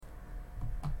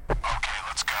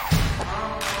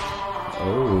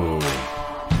Oh,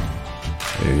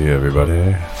 hey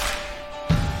everybody.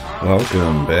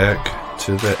 Welcome back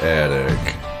to the attic.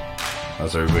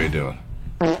 How's everybody doing?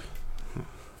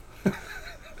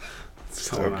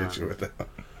 Still get you with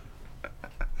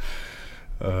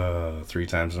that. 3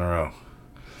 times in a row.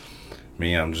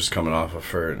 Me, I'm just coming off a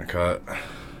fur and a cut.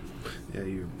 Yeah,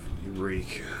 you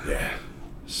reek. Yeah,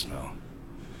 smell.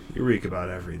 You reek about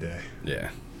every day. Yeah,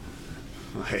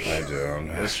 Like, I do.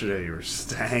 yesterday you were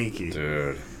stanky.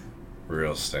 Dude,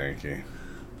 real stanky.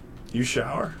 You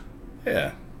shower?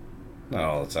 Yeah, not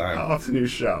all the time. How often do you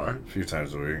shower? A few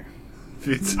times a week. A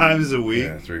few times a week?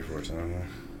 Yeah, 3-4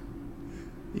 times.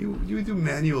 You do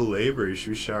manual labor. You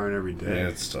should be showering every day. Yeah,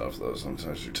 it's tough though.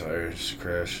 Sometimes you're tired, just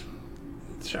crash.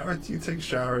 You take a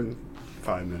shower in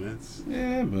 5 minutes.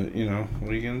 Yeah, but you know,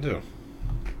 what are you gonna do?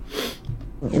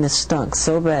 And it stunk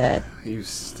so bad. You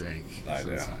stink. I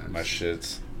do. sometimes. My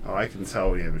shits. Oh, I can tell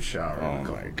when you haven't showered Oh in a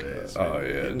couple my days. God. Oh, man.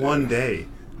 yeah, In dude. one day. If you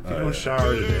Oh, don't yeah.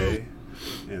 shower today,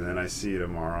 and then I see you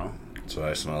tomorrow. That's what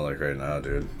I smell like right now,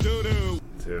 dude. Dude,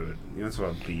 you know what's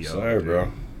about BO? Sorry, dude?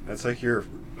 bro. That's like your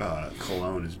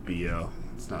cologne is BO.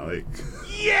 It's not like...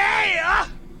 Yeah.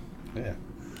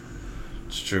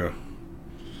 It's true.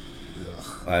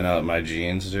 Ugh, I know my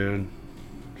jeans, dude.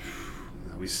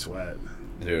 we sweat.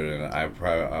 Dude, and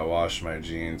I wash my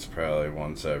jeans probably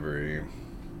once every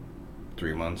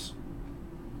 3 months.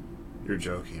 You're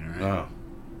joking, right? No.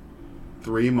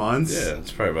 3 months? Yeah,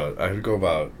 it's probably I'd go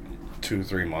about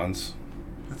 2-3 months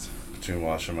That's between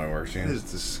washing my work that is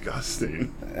jeans.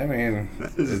 disgusting. I mean,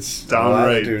 That is it's a lot of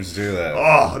downright. dudes do that.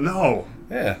 Oh, no.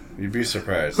 Yeah, you'd be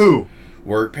surprised. Who?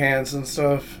 Work pants and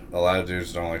stuff, a lot of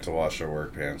dudes don't like to wash their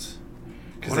work pants.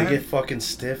 Because they What? get fucking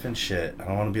stiff and shit. I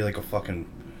don't want to be like a fucking...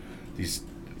 These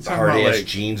talking hard-ass about, like-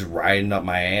 jeans riding up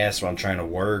my ass when I'm trying to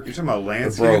work. You're talking about They're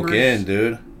landscapers? broke in,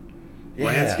 dude. Yeah,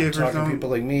 I'm Landscapers talking don't- people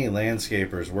like me,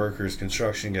 landscapers, workers,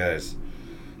 construction guys.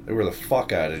 They wear the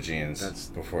fuck out of jeans That's-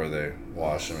 before they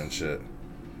wash them and shit.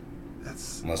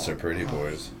 That's... Unless they're pretty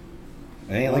boys.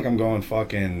 It ain't like I'm going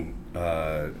fucking,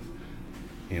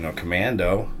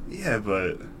 commando. Yeah,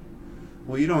 but...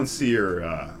 Well, you don't see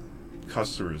your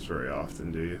customers very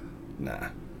often, do you? Nah.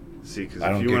 See, because I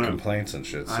don't if you get want to... complaints and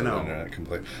shit. So I know. they're not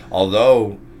complain.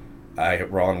 Although, I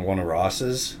on one of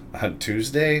Ross's on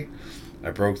Tuesday,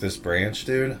 I broke this branch,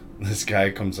 dude. This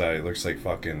guy comes out. He looks like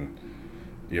fucking...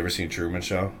 You ever seen Truman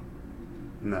Show?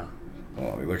 No.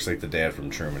 Well, he looks like the dad from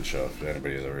Truman Show, if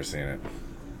anybody's ever seen it.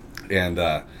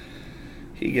 And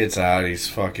he gets out, he's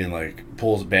fucking like,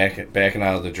 pulls backing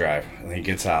out of the drive, and he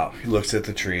gets out, he looks at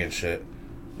the tree and shit,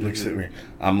 looks at me.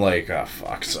 I'm like, oh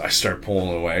fuck, so I start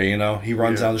pulling away, you know? He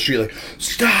runs Yeah. down the street like,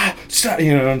 stop,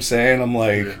 you know what I'm saying? I'm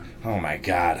like, Yeah. oh my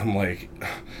God, I'm like,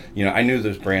 you know, I knew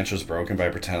this branch was broken, but I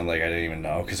pretended like I didn't even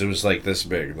know, because it was like this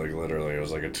big, like literally, it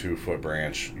was like a 2-foot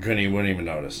branch. You wouldn't even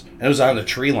notice. And it was on the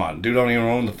tree lawn. Dude don't even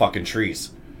own the fucking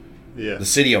trees. Yeah. The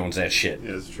city owns that shit.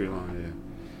 Yeah, it's tree lawn, yeah.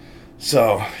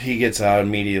 So he gets out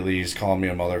immediately. He's calling me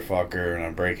a motherfucker, and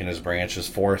I'm breaking his branches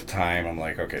 4th time. I'm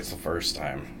like, okay, it's the first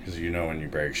time, because you know when you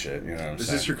break shit. You know what I'm Is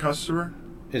saying? this your customer?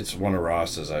 It's one of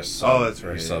Ross's. Oh, that's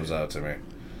right, He yeah, subs yeah. out to me.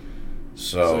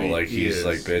 So he- like he he's is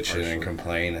like bitching partially. and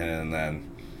complaining, and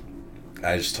then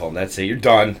I just told him, "That's it. You're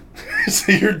done.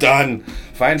 So you're done.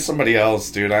 Find somebody else,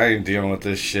 dude. I ain't dealing with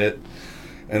this shit."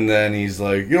 And then he's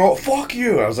like, "You know what? Fuck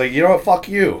you." I was like, "You know what? Fuck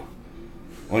you."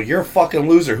 Like, you're a fucking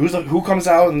loser. Who comes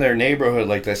out in their neighborhood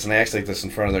like this and acts like this in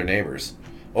front of their neighbors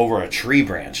over a tree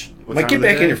branch? What Like, time get of the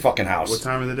back day? in your fucking house. What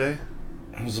time of the day?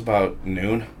 It was about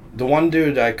noon. The one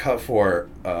dude I cut for,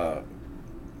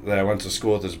 that I went to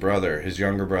school with his brother, his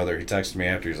younger brother, he texted me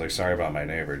after. He's like, sorry about my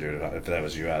neighbor, dude. If that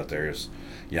was you out there, he was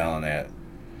yelling at.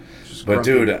 Just But,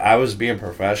 grumpy. dude, I was being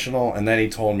professional, and then he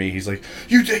told me, he's like,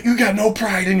 you got no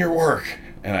pride in your work.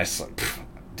 And I said,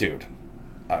 dude,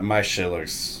 my shit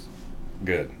looks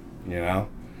good, you know?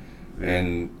 Yeah.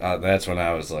 And that's when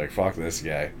I was like, fuck this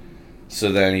guy.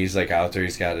 So then he's like out there,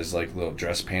 he's got his like little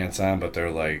dress pants on, but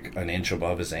they're like an inch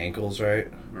above his ankles, right?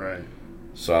 Right.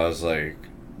 So I was like,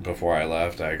 before I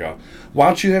left, I go, why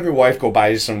don't you have your wife go buy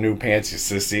you some new pants, you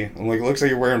sissy? I'm like, looks like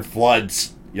you're wearing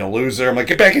floods, you loser. I'm like,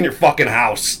 get back in your fucking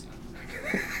house.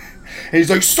 And he's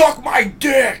like, suck my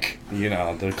dick. You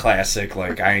know, the classic,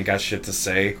 like, I ain't got shit to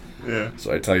say, Yeah.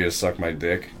 so I tell you to suck my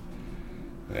dick.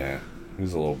 Yeah,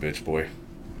 he's a little bitch boy.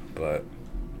 But,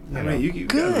 I know. mean, you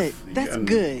Good. you That's gotten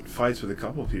good. Fights with a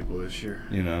couple people this year.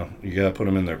 you know, you gotta put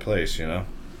them in their place, you know?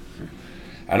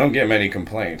 I don't get many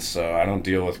complaints, so I don't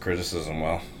deal with criticism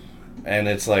well. And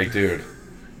it's like, dude...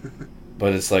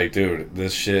 But it's like, dude,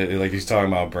 this shit, like he's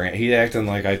talking about branch. He acting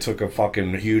like I took a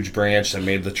fucking huge branch that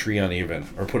made the tree uneven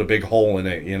or put a big hole in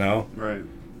it, you know? Right.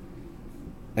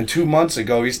 And 2 months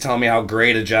ago, he's telling me how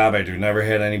great a job I do. Never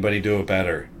had anybody do it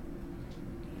better.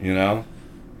 You know?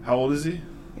 How old is he?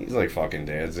 He's like fucking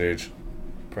Dad's age.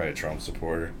 Probably a Trump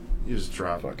supporter. You just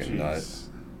dropped. Fucking jeez. nuts.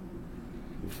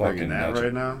 Fucking that nuts.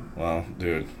 right now? Well,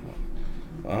 dude.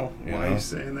 Well, you Why know. are you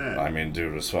saying that? I mean,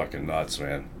 dude was fucking nuts,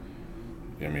 man.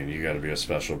 I mean, you gotta be a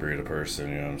special breed of person,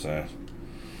 you know what I'm saying?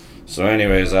 So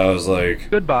anyways, I was like,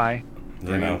 Goodbye.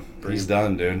 you know, he's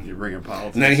done, dude. You're bringing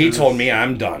politics. And then he in told this? me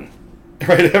I'm done.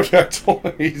 Right after I told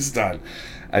him he's done.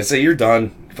 I say, you're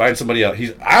done. Find somebody else.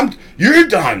 You're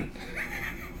done.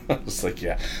 I was like,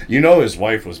 yeah. You know his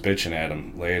wife was bitching at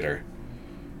him later.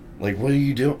 Like, what are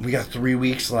you doing? We got 3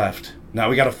 weeks left. Now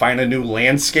we gotta find a new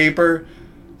landscaper.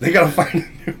 They gotta find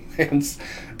a new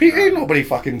Ain't nobody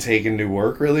fucking taking new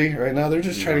work, really, right now. They're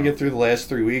just trying to get through the last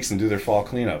 3 weeks and do their fall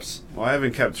cleanups. Well, I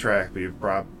haven't kept track, but you've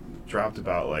dropped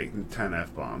about like 10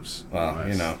 F-bombs. Well, in the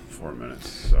you last know. 4 minutes.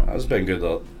 So It's been good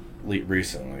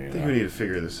recently, you I think we need to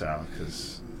figure this out,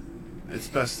 because it's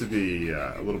best to be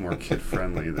a little more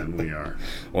kid-friendly than we are.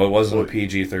 Well, it wasn't a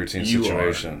PG-13 You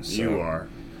situation. are. So. You are.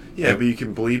 Yeah, but you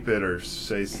can bleep it or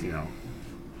say,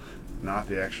 not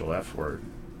the actual F word.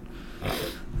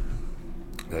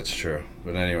 That's true.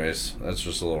 But anyways, that's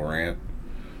just a little rant.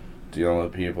 Dealing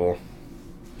with people.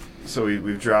 So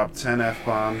we've dropped 10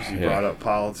 F-bombs. You brought up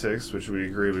politics, which we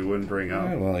agreed we wouldn't bring up.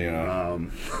 Yeah, well, you know.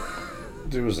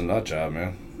 Dude was a nut job,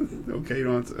 man. Okay, you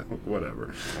don't have to...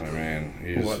 Whatever. I mean,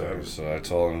 he's... Whatever. So I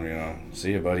told him,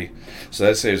 see you, buddy. So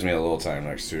that saves me a little time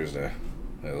next Tuesday,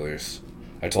 at least.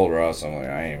 I told Ross, I'm like,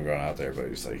 I ain't even going out there, but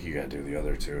he's like, you gotta do the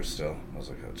other two still. I was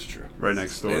like, that's true. Right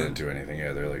next door. They didn't do anything.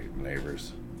 Yeah, they're like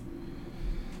neighbors.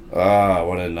 Ah,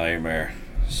 what a nightmare.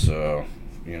 So,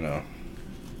 you know.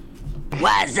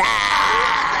 What's up?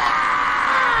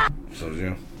 So did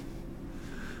you?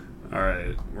 All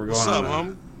right, we're going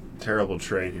on a terrible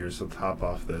train here, so top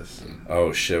off this.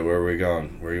 Oh shit, where are we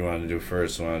going? Where you want to do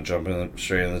first? Want to jump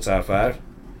straight in the top five?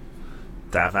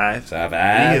 Top five? Top You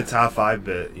five? need a top 5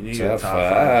 bit. You need to get a Top top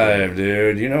 5 five, bit.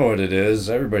 dude. You know what it is.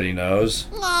 Everybody knows.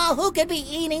 Oh, who could be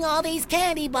eating all these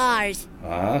candy bars?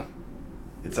 Huh?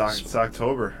 It's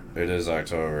October. It is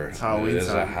October. It's Halloween It is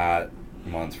a time. hot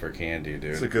month for candy,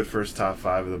 dude. It's a good first top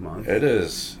 5 of the month. It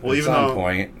is. Well, It's even on though-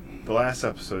 point. The last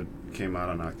episode came out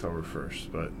on October 1st,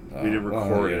 but Oh, we didn't well,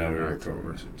 record you it know, in we October.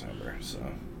 recorded in September, so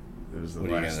It was the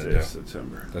What are you last gonna day do? of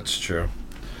September. that's true.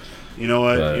 You know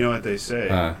what? But- You know what they say?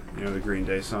 Huh. You know the Green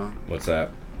Day song? What's that?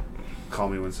 Call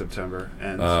Me When September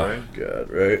Ends, Oh, right? God,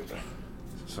 right?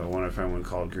 So I wonder if anyone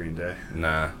called Green Day.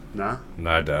 Nah, Nah?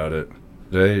 I doubt it.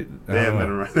 They haven't been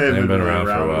around. They haven't been around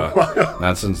for a while.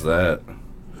 Not since that.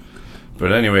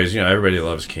 But anyways, you know, everybody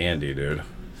loves candy, dude.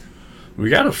 We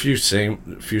got a few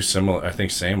similar, I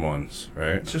think, same ones,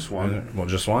 right? Just one. Well,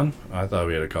 just one? I thought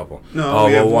we had a couple. No,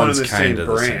 we have one one's of the same kind of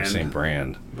the brand. same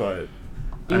brand. But,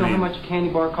 You I know mean, how much a candy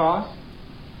bar costs?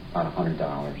 About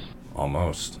 $100.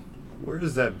 Almost. where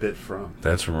does that bit from?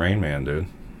 That's from Rain Man, dude.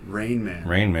 Rain Man.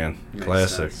 Rain Man. Makes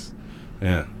Classic. sense.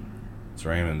 Yeah. It's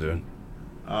Raymond, dude.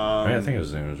 I think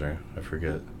his name was Ray. I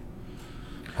forget.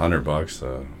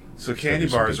 $100. So candy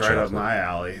some bars good right up chocolate. my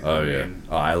alley. Oh I yeah. mean,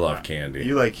 Oh, I love candy.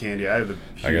 you like candy. I have the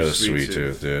I got a huge sweet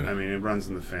tooth, dude. I mean, it runs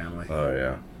in the family. Oh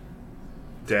yeah.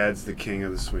 Dad's the king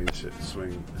of the swing.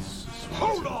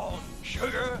 Hold on,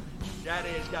 sugar.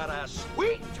 Daddy's got a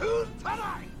sweet tooth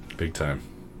tonight. Big time.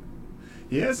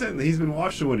 He hasn't. He's been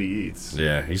watching what he eats.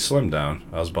 Yeah, he slimmed down.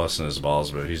 I was busting his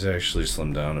balls, but he's actually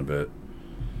slimmed down a bit.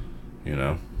 You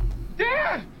know?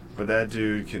 But that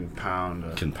dude can pound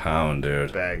a Can pound,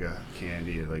 dude. bag of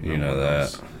candy like You no know one that.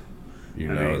 else.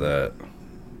 You I know mean, that.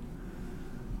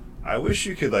 I wish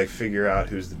you could like figure out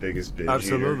who's the biggest binge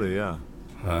eater. Yeah.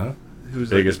 Huh? Who's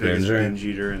Biggest like the biggest binger? binge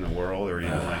eater in the world, or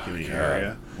even like in the God.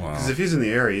 area? Wow. Because if he's in the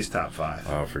area, he's top 5.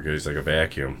 Oh, forget he's like a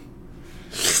vacuum.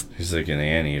 He's like an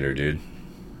anteater, dude.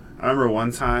 I remember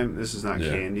one time. This is not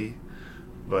Yeah. candy,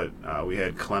 but we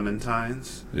had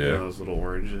clementines. Yeah. You know, those little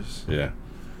oranges, Yeah.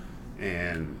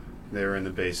 and they were in the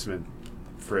basement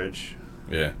fridge.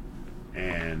 Yeah.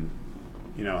 And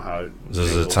you know how This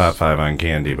is a Jingles- top 5 on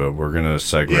candy, but we're gonna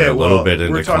segue Yeah, a little well, bit we're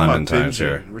into talking about clementines binging.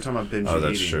 here. We're talking about binge Oh,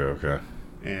 that's eating. true. Okay.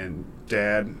 And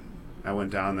Dad, I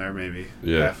went down there maybe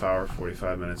Yeah. half hour,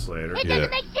 45 minutes later. Yeah.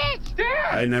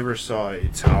 I never saw a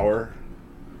tower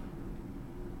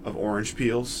of orange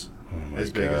peels Oh my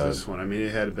as big as God. this one. I mean,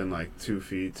 it had been like 2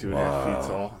 feet, 2.5 Wow. feet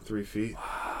tall, 3 feet.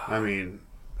 I mean,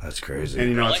 That's crazy. and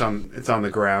you know it's on the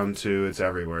ground too. It's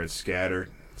everywhere. It's scattered.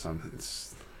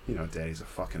 It's you know, Daddy's a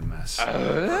fucking mess.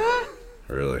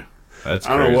 Really? That's I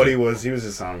don't crazy. know what he was. He was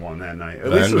just on one that night. At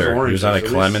least it was Bender. orange. He was on a At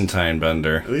least- clementine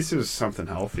bender. At least it was something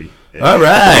healthy. All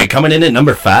right, coming in at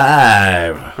number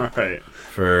 5. All right.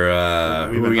 For We've who are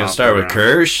been we gonna hopping start with? around.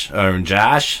 Kirsch or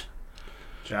Josh?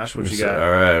 Josh, what you got?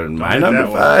 All right, my hit number that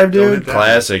one. 5, Don't hit dude. that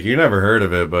Classic. You never heard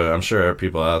of it, but I'm sure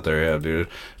people out there have, dude.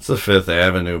 It's the Fifth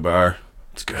Avenue bar.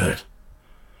 It's good.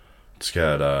 It's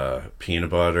got peanut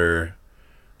butter,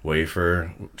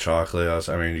 wafer, chocolate.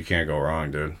 I mean, you can't go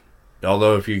wrong, dude.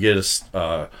 Although if you get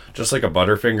a just like a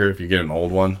Butterfinger, if you get an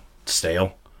old one,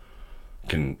 stale,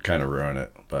 can kind of ruin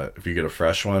it. But if you get a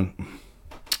fresh one,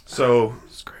 So,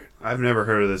 it's great. I've never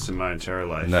heard of this in my entire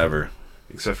life. Never.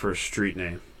 Except for a street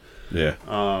name. Yeah.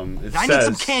 It I says,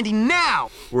 need some candy now!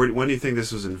 when do you think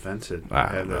this was invented? I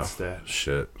have don't know. that stat.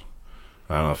 Shit.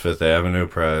 I don't know. Fifth Avenue,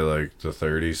 probably like the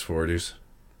 30s, 40s.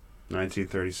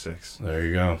 1936. There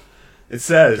you go. It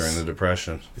says During the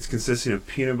Depression. it's consisting of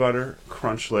peanut butter,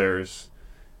 crunch layers,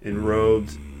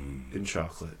 enrobed in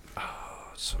chocolate. Oh,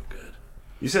 it's so good.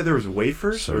 You said there was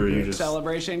wafers, So or you good. just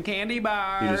Celebration candy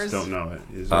bars. you just don't know it?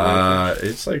 Is there wafers?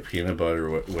 It's like peanut butter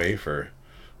wafer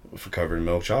covered in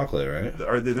milk chocolate, right?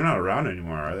 Are they? They're not around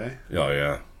anymore, are they? Oh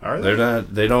yeah. Are they? They're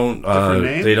not. They don't. Different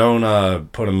name? They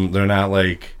don't put them. They're not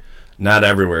like. Not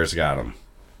everywhere's got them.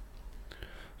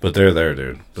 But they're there,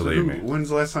 dude. So Believe me. When's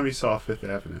the last time you saw Fifth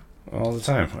Avenue? All the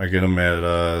time. I get them at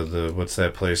the what's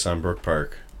that place on Brook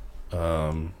Park?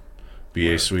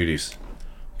 BA Sweeties.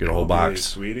 Get a whole box.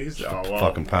 Sweeties. Oh, well.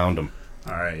 Fucking pound them.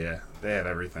 All right, yeah, they had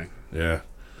everything. Yeah,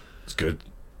 it's good.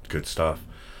 Good stuff.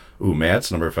 Ooh,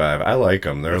 Matt's number 5. I like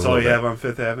them. They're That's a all little you bit. have on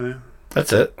Fifth Avenue.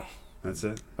 That's it. That's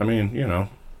it. I mean, you know,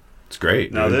 it's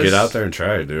great. Now Dude. this- Get out there and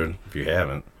try it, dude. If you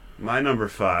haven't, My number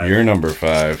 5. you're number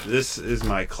 5. This is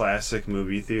my classic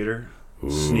movie theater. Ooh.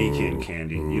 Sneak in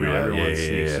candy. Ooh, You know, yeah, everyone yeah,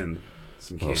 sneaks yeah. in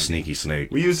some Little candy. sneaky snake.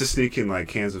 We used to sneak in like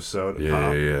cans of soda. Yeah,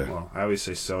 pop. yeah. Well, I always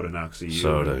say soda now because of you.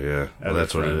 Soda, and yeah. Well, other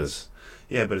that's what it friends. is.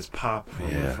 Yeah, but it's pop from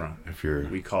the Yeah. front. If you're,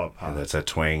 We call it yeah, pop. that's that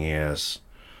twangy ass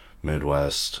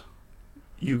Midwest.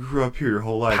 You grew up here your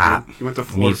whole life. Pop. You went to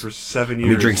Florida Me- for 7 Let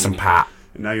years. me drink some pop.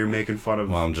 And now you're making fun of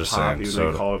Well, I'm just pop, saying, even though you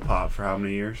soda. call it pop for how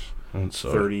many years? And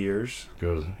soda. 30 years.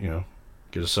 Go,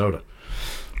 get a soda.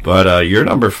 But you're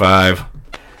number 5.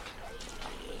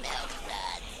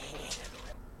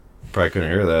 Probably couldn't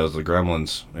hear that. It was the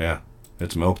Gremlins. Yeah,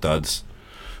 it's Milk Duds.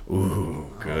 Ooh,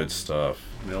 good stuff.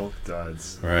 Milk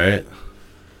duds. Right?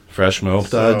 Fresh Milk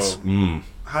So- Duds.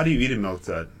 How do you eat a milk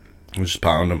dud? We just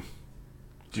pound them.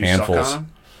 Do you Handfuls. suck on them?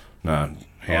 No,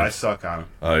 Oh, I suck on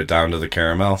them. down to the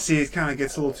caramel. See, it kind of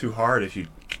gets a little too hard if you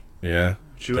Yeah,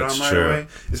 chew that's it on right true. away.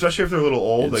 Especially if they're a little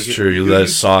old. It's like true. You let it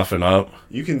soften up.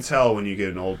 You can tell when you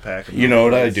get an old pack of You know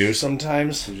what I Milk do Duds.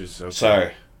 sometimes? You just, okay.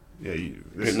 Sorry. Yeah,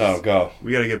 Go.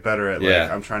 We got to get better at, like,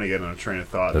 Yeah. I'm trying to get on a train of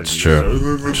thought. That's and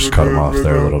true. you Just cut 'em off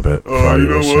there a little bit for all you you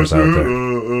know listeners what? out there.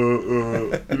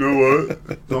 You know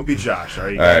what? Don't be Josh, all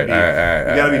right? You All gotta right, be, all right. you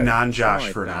gotta be all right. non-Josh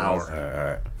Sorry, for an fellas. hour. All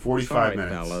right. 45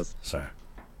 minutes. Sorry.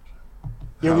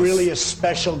 You're really a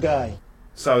special guy.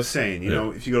 So I was saying, you Yeah.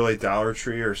 know, if you go to like Dollar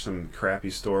Tree or some crappy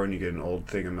store and you get an old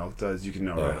thing of Milk Duds, you can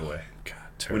know right Oh, away. God,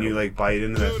 When you terrible. like bite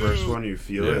into that first one, you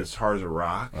feel it. Yeah. It's hard as a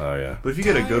rock. Oh yeah. But if you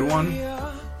get a good one,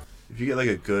 if you get like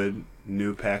a good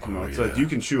new pack of Milk Duds, yeah. you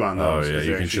can chew on Oh those. yeah. 'cause You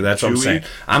they're can actually chew. That's what I'm chewy, saying.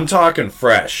 I'm talking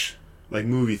fresh. Like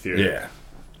movie theater. Yeah.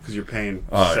 Because you're paying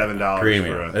Oh, $7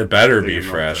 premium. for a It better thing be of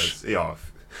Milk fresh. Duds. Yeah.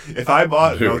 If I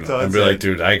bought Milk Dude, Duds I'd be like, at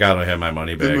dude, I gotta have my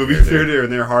money back. the movie here, dude. theater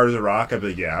and they're hard as a rock, I'd be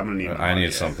like, yeah, I'm gonna need. my I money need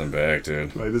back. something back,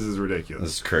 dude. Like this is ridiculous.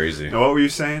 This is crazy. Now, what were you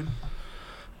saying?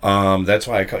 That's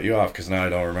why I cut you off because now I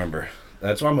don't remember.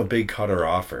 That's why I'm a big cutter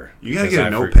offer. You gotta 'Cause get a I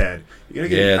notepad. You gotta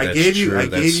get. Yeah, I that's gave you. true. I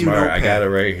That's gave you smart. notepad. I got it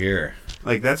right here.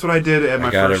 Like that's what I did at my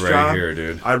I got first it right job. here,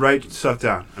 dude. I'd write stuff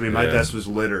down. I mean, my Yeah. desk was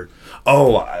littered.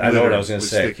 Oh, I know what I was gonna With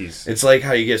say. stickies. It's like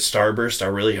how you get Starburst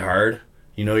are really hard.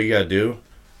 You know what you gotta do?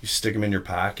 You stick them in your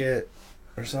pocket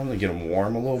or something, get them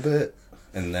warm a little bit,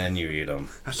 and then you eat them.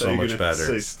 I thought So you were much gonna better.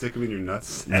 Say stick them in your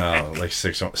nuts. No, like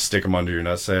stick them under your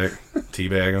nutsack,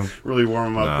 teabag them. Really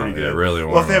warm them up No, pretty yeah, good. really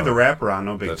Well, warm if they have them the wrapper on,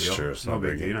 no big That's deal. true, it's no no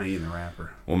big biggie. deal. You're not eating the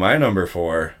wrapper. Well, my number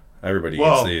 4. Everybody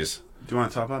Well, eats these. Do you want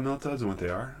to talk about Milk Duds and what they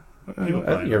are? I People think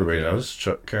probably know everybody what they are. knows.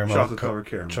 Caramel. Chocolate covered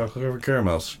caramel. Chocolate covered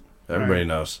caramels. Everybody Alright.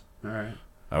 knows. All right.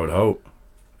 I would hope.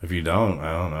 If you don't,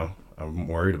 I don't know. I'm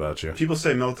worried about you. People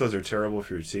say Milk Duds are terrible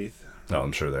for your teeth. No,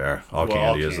 I'm sure they are. All Well,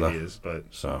 candy all is candy though. is, but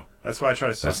So that's why I try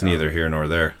to. suck that's on neither it. here nor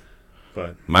there.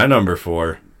 But My number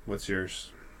 4. what's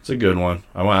yours? It's a good one.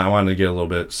 I wanted to get a little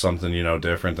bit something,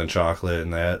 different than chocolate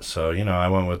and that. So, I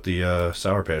went with the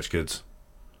Sour Patch Kids.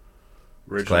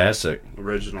 Original. Classic.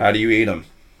 Original. How do you eat them?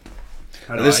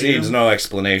 How do This I eat needs 'em? no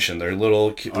explanation. They're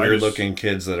little, I weird-looking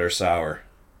kids that are sour.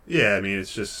 Yeah, I mean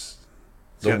it's just.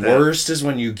 it's The got that- worst is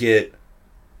when you get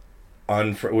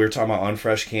we were talking about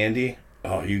unfresh candy.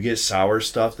 Oh, you get sour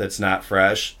stuff that's not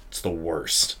fresh. It's the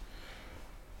worst.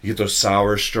 You get those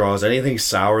sour straws. Anything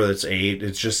sour that's ate,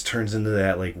 it just turns into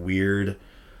that like weird,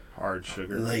 Hard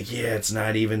sugar. like yeah, it's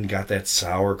not even got that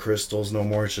sour crystals no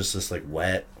more. It's just this like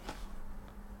wet,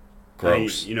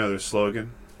 gross. You know their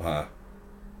slogan Uh,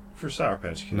 for Sour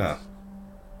Patch Kids? no,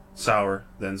 Sour,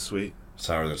 then sweet.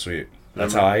 sour than sweet.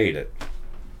 That's Remember? how I eat it.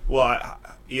 Well,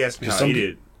 you asked me how I Some eat pe-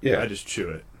 it. yeah. I just chew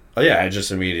it. Oh yeah, I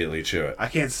just immediately chew it. I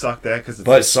can't suck that because it's.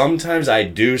 But sometimes I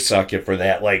do suck it for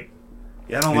that like.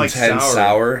 yeah, I don't like intense sour.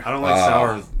 sour. I don't like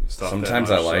sour stuff. sometimes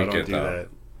that I much, so like don't it, do though. That.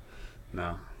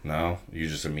 No, No, you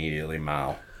just immediately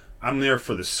mow. I'm there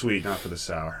for the sweet, not for the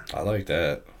sour. I like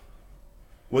that.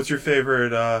 What's your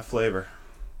favorite flavor?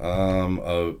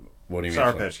 What do you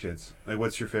Sour mean? Patch Kids. Like,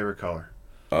 what's your favorite color?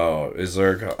 Oh, is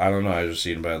there? I don't know. I just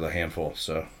eat them by the handful.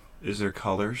 So Is there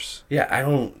colors? yeah, I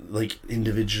don't like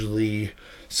individually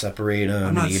separate them I'm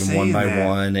and not eat them one by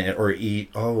saying that. one, or eat.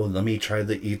 Oh, let me try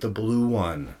eat the blue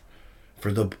one.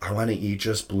 I want to eat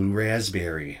just blue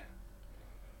raspberry.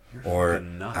 Or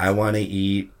fucking nuts. I want to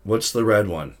eat what's the red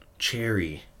one?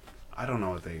 Cherry. I don't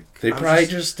know what they. They I'm probably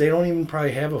they don't even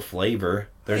probably have a flavor.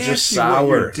 They're I just asked you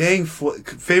what your sour. dang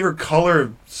favorite color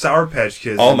of Sour Patch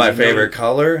Kids. Oh, and my you know- favorite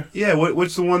color? Yeah,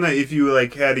 what's the one that if you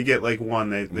like had to get like one,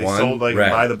 they One, sold like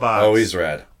red. by the box. Always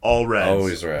red. All reds.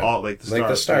 Always red. All like the like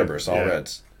the Starburst, all yeah.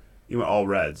 reds. You went all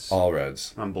reds. All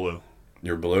reds. I'm blue.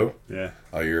 You're blue? Yeah.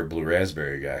 Oh, you're a blue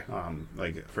raspberry guy.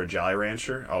 Like for Jolly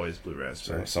Rancher, always blue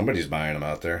raspberry. So somebody's buying them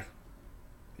out there.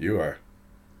 You are.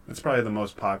 That's probably the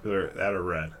most popular. That or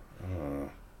red.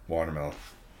 Watermelon.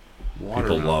 Watermelon.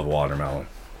 People love watermelon.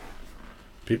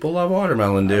 People love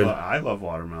watermelon, dude. I love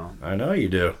watermelon. I know you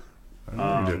do. I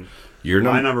know you do. You're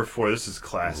My number. number 4. This is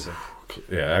classic.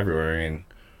 Yeah, everywhere. I mean,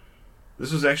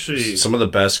 This was actually. some of the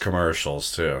best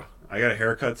commercials too. I got a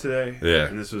haircut today. Yeah.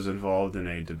 And this was involved in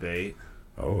a debate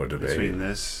Oh, a debate. between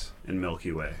this and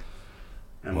Milky Way.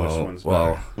 And which one's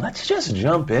well, better? Let's just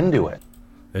jump into it.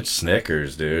 it's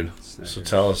Snickers, dude. So Snickers.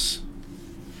 tell us.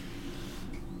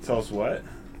 Tell us what?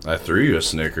 I threw you a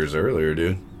Snickers earlier,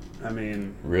 dude. I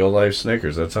mean, Real life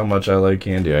Snickers. That's how much I like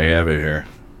candy. I have it here.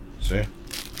 See?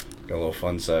 Got a little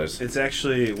fun size. it's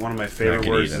actually one of my I favorite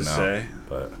can words eat to it now, say.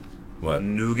 But what?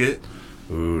 Nougat.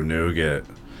 Ooh, nougat.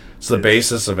 It's the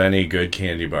basis of any good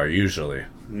candy bar, usually.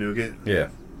 Nougat. Yeah.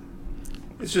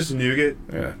 It's just nougat.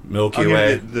 Yeah. Milky I'll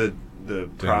Way. give it the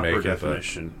proper make it, but-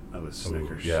 definition of a Ooh,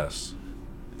 Snickers. yes.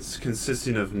 It's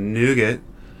consisting of nougat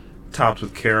topped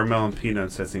with caramel and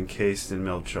peanuts that's encased in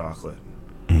milk chocolate.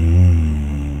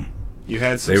 You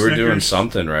had some They were Snickers? doing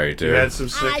something right, You had dude. some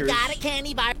I Snickers? got a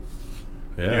candy bar.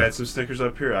 You Yeah. had some Snickers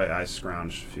up here? I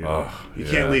scrounged a few. Oh, you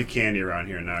yeah. can't leave candy around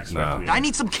here and not expect No. me to I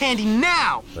need some candy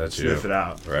now! That's you. sniff it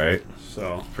out. Right?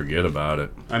 So, Forget about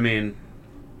it. I mean,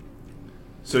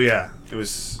 so yeah, it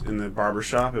was in the barber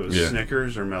shop. It was Yeah.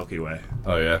 Snickers or Milky Way.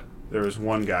 Oh, yeah? There was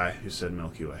one guy who said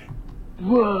Milky Way.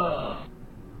 Whoa.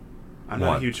 I'm not a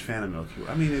What? huge fan of Milky Way.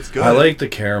 I mean, it's good. I like the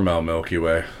caramel Milky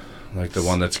Way. Like the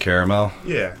one that's caramel.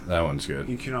 Yeah. That one's good.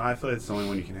 You know, I feel like it's the only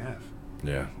one you can have.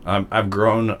 Yeah, I've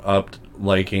grown up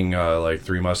liking like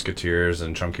Three Musketeers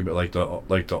and Chunky, but like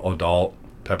the adult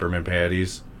peppermint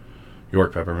patties,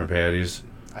 York peppermint patties.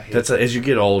 I hate That's as you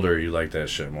get older, you like that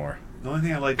shit more the only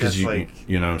thing I like because that's you like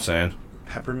you know what I'm saying.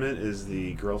 peppermint is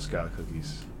the Girl Scout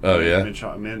cookies. Oh, yeah?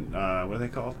 Mint, what are they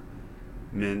called?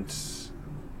 Mint.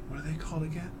 What are they called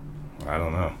again? I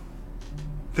don't know.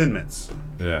 Thin Mints.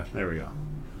 Yeah, There we go.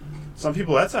 Some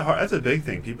people that's a big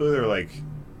thing. People are like,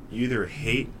 you either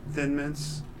hate Thin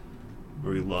Mints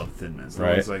or you love Thin Mints. The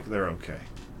Right. ones like they're okay.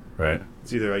 right.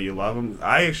 It's either you love them.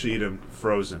 I actually eat them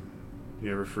frozen.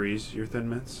 You ever freeze your Thin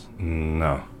Mints?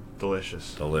 No,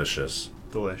 Delicious. delicious.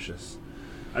 Delicious.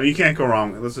 I mean, you can't go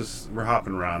wrong. We're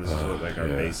hopping around. This is what like our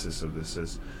yeah. basis of this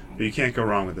is. But you can't go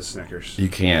wrong with the Snickers. You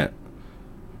can't,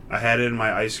 I had it in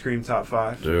my ice cream top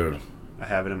 5. dude. I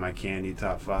have it in my candy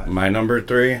top 5. My number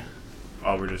 3.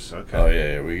 Oh, we're just okay. Oh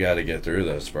yeah, we got to get through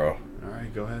this, bro. All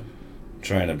right, go ahead.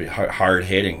 Trying to be hard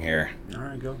hitting here. All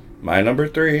right, go. My number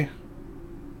 3,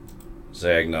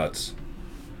 Zag Nuts.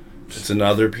 It's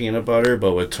another peanut butter,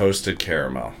 but with toasted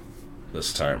caramel.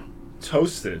 This time,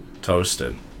 Toasted.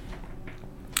 toasted.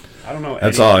 I don't know.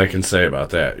 That's all I can say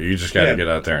about that. You just got to Yeah. get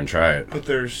out there and try it. But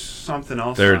there's something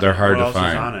else. They're- on they're it. hard what to else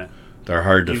find. Is on it? They're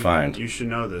hard to You- find. You should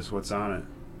know this. What's on it?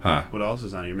 Huh? What else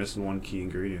is on it? You're missing one key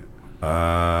ingredient.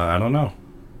 I don't know.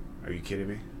 Are you kidding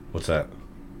me? What's that?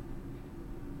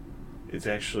 It's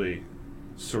actually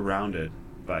surrounded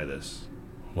by this.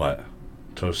 What?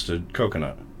 Toasted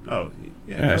coconut. Oh,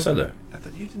 Yeah, I said that. I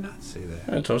thought you did not say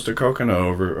that. Yeah, toasted coconut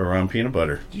around peanut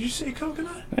butter. Did you say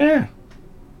coconut? Yeah.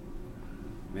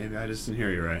 Maybe I just didn't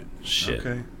hear you right. Shit.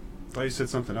 Okay. I thought you said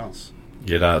something else.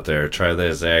 Get out there. Try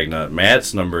that Zagnut.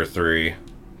 Matt's number 3.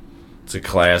 It's a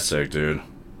classic, dude.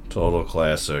 Total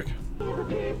classic.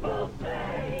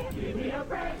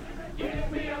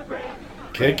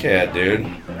 Kit Kat, dude.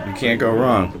 You can't go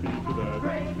wrong.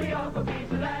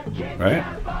 Right?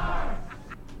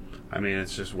 I mean,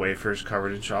 it's just wafers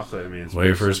covered in chocolate. I mean, it's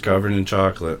Wafers covered in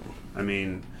chocolate. I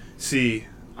mean, see,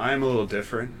 I'm a little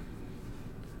different.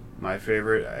 My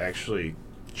favorite, actually,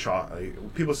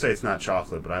 people say it's not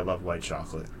chocolate, but I love white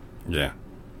chocolate. Yeah.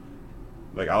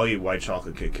 Like, I'll eat white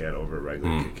chocolate Kit Kat over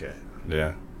regular Kit Kat.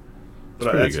 Yeah. But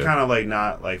pretty that's good. kind of like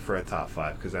not like for a top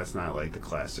 5 because that's not like the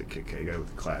classic Kit Kat. You got to go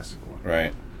with the classic one.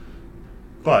 Right.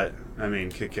 But I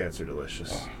mean, Kit Kats are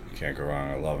delicious. Oh, can't go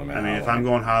wrong. I love them. I mean, if I'm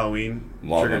going Halloween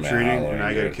Love trick or 'em at treating Halloween, and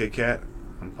I get a dude. Kit Kat,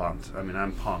 I'm pumped. I mean,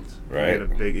 I'm pumped. Right.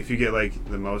 If you get like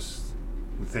the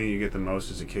thing you get the most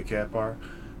is a Kit Kat bar,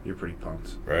 you're pretty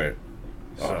pumped. Right.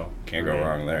 So Oh, can't I go mean,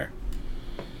 wrong there.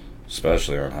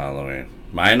 Especially on Halloween.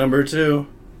 My number 2.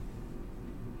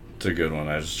 It's a good one.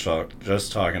 I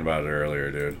just talking about it earlier,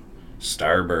 dude.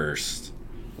 Starburst.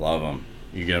 Love them.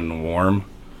 You get them warm.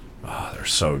 Oh, they're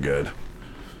so good.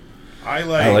 I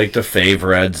I like the Fave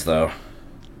Reds though.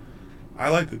 I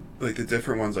like the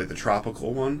different ones, like the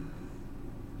tropical one.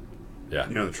 Yeah.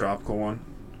 You know the tropical one.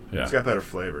 Yeah. It's got better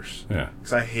flavors. Yeah.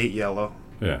 Because I hate yellow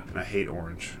Yeah. and I hate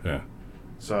orange. Yeah.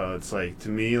 So it's like, to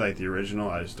me, like the original,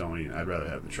 I just don't eat. I'd rather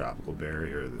have the tropical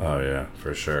berry or the. Oh yeah,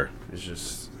 for sure. It's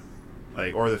just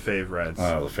like, or the Fave Reds.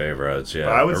 Oh, the Fave Reds. Yeah.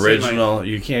 But I would say original.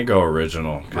 You can't go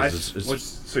original My, because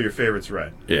so your favorite's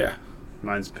red. yeah.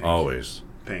 Mine's pink. Always.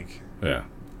 Pink. Yeah.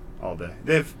 All day.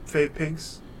 They have fave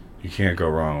pinks? You can't go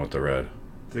wrong with the red.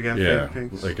 Do they have Yeah. fave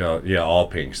pinks? Like all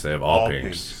pinks. They have all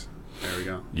pinks. There we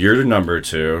go. Your number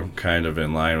 2, kind of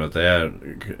in line with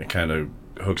that, kind of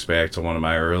hooks back to one of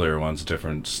my earlier ones,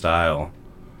 different style.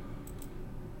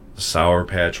 The Sour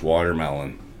Patch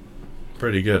Watermelon.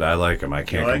 Pretty good. I like them. I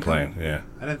can't like complain. Yeah.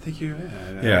 I didn't think you.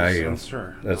 Yeah, I wasn't am.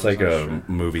 sure. That's I like was a not sure.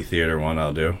 movie theater one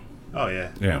I'll do. Oh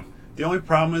yeah. Yeah. The only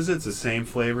problem is it's the same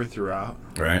flavor throughout.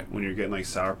 Right? When you're getting like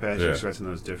Sour Patch, Yeah. you're expecting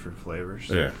those different flavors.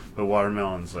 Yeah. But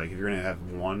watermelon's like, if you're gonna have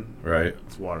one, Right?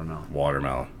 it's watermelon.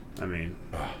 Watermelon. I mean,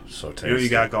 So tasty. you know what you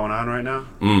got going on right now?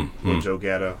 Little Joe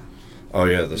Gatto. Oh,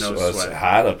 yeah. No It's sweat.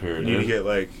 hot up here, You need to dude. get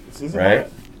like, is it Right?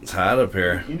 hot? It's hot up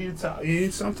here. You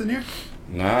need something here?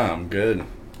 Nah, I'm good.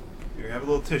 You have a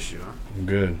little tissue, huh? I'm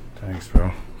good. Thanks,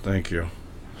 bro. Thank you.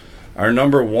 Our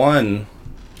number 1,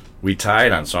 we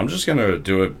tied on, so I'm just going to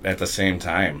do it at the same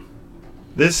time.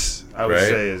 This, I would Right?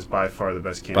 say, is by far the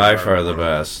best candy By bar far in the the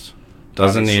world. best.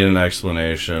 Doesn't need Obviously. an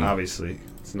explanation. Obviously,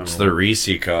 it's number It's one. the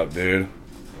Reese cup, dude.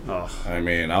 Oh, I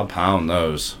mean, I'll pound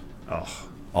those oh.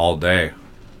 all day.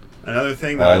 Another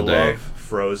thing that All I day. love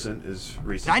frozen is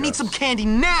Reese's. I need some candy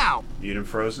now! Eat them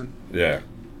frozen. Yeah.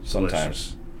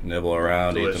 Sometimes. Nibble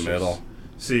around, Delicious. eat the middle.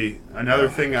 See, another Oh,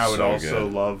 thing I would so also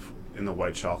good. love in the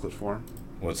white chocolate form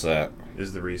What's that?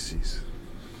 is the Reese's.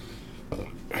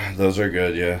 Those are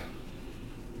good, yeah.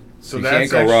 So you that's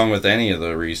can't go actually, wrong with any of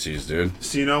the Reese's, dude.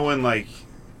 So you know when like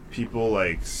people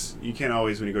like you can't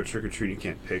always when you go trick or treat you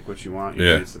can't pick what you want. Yeah.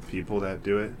 Usually it's the people that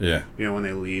do it. Yeah. You know when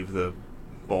they leave the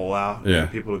bowl out Yeah.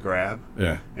 for people to grab,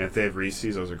 Yeah. and if they have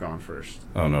Reese's, those are gone first.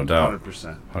 Oh, no doubt.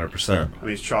 100%. 100%. I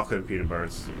mean, it's chocolate and peanut butter.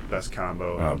 It's the best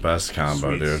combo. Oh, best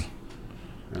combo, Sweets. dude.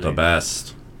 I The mean,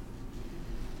 best.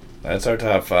 That's our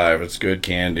top 5. It's good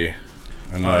candy.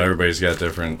 I know Alright. everybody's got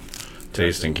different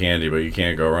taste in candy, but you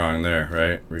can't go wrong there,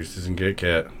 right? Reese's and Kit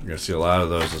Kat. You're going to see a lot of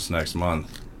those this next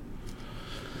month.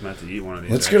 I'm about to eat one of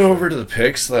these. Let's get over to the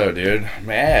picks, though, dude.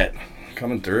 Matt,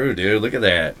 coming through, dude. Look at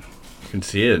that. You can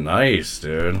see it. Nice,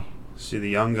 dude. See the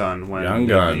Young Gun when Young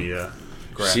Gun. The,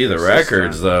 See the graphics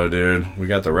records, this time. though, dude. We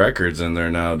got the records in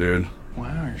there now, dude.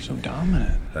 Wow, you're so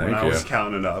dominant. Thank When I you. was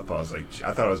counting it up, I was like,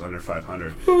 I thought I was under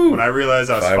 500. When I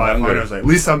realized I was 500, 500. I was like, at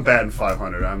least I'm batting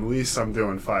 500. At least I'm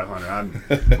doing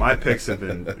 500. My picks have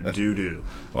been doo-doo.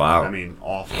 Wow. I mean,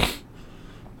 awful.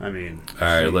 I mean, All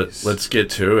right, jeez. let's get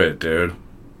to it, dude.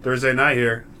 Thursday night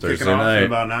here. Thursday Kicking off night. in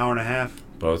about an hour and a half.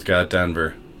 Both got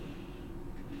Denver.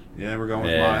 Yeah, we're going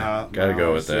with Yeah, my house. gotta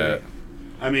go with that.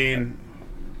 I mean,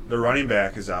 the running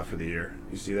back is out for the year.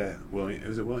 You see that?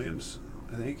 Was it Williams?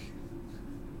 I think.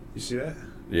 You see that?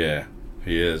 Yeah,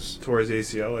 he is. Tore his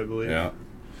ACL, I believe. Yeah.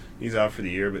 He's out for the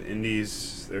year, but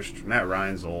Indy's. There's Matt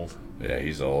Ryan's old. Yeah,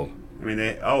 he's old. I mean,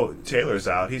 Taylor's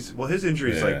out. His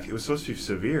injury's Yeah. like it was supposed to be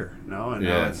severe, no, and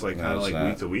Yeah, now it's like no, kind of it's like not.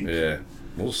 week to week. Yeah,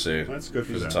 we'll see. That's good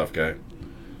for He's them. a tough guy.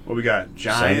 What we got?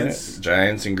 Giants.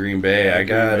 Giants and Green Bay. Yeah, I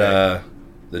got Green Bay.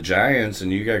 the Giants,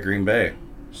 and you got Green Bay.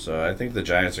 So I think the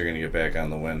Giants are going to get back on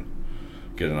the win.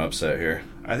 Get an upset here.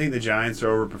 I think the Giants are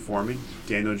overperforming.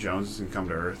 Daniel Jones is going to come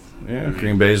to earth. Yeah,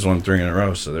 Green Bay's won 3 in a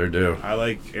row, so they're due. I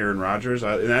like Aaron Rodgers.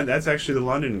 And that's actually the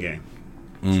London game.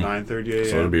 It's 9:30 a.m.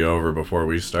 So it'll be over before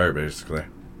we start, basically.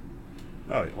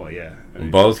 Oh, well, yeah. We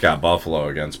both got Buffalo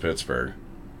against Pittsburgh.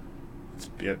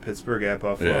 Yeah, Pittsburgh at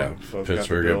Buffalo. Yeah, Both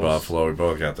Pittsburgh got the at Bills. Buffalo. We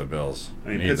both got the Bills. I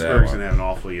mean, Need Pittsburgh's that going to have an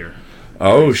awful year.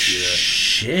 Oh,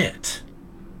 shit.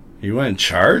 You went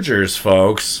Chargers,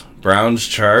 folks. Browns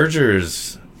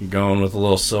Chargers. You going with a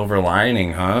little silver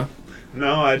lining, huh?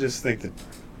 No, I just think that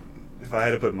if I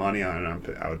had to put money on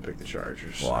it, I would pick the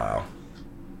Chargers. Wow.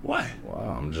 Why?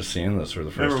 Wow, I'm just seeing this for the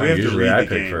first Remember, time. we have Usually to read I the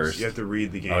pick games. first. You have to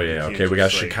read the game. Oh, You yeah. can't Okay, we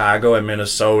got just, like- Chicago and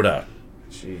Minnesota.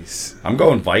 Jeez. I'm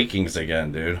going Vikings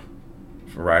again, dude.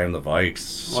 For riding the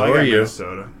Vikes. Well, So I are got you.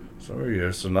 Minnesota. So are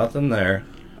you. So nothing there.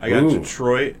 I got Ooh.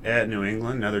 Detroit at New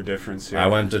England. Another difference here. I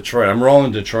went Detroit. I'm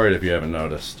rolling Detroit if you haven't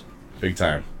noticed. Big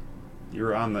time. You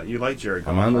like Jared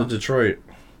Goff. I'm on the huh? Detroit.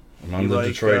 I'm on You the like,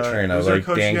 Detroit train. I who's our like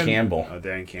coach Dan again? Campbell. Oh,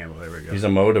 Dan Campbell. There we go. He's a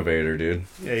motivator, dude.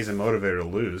 Yeah, he's a motivator to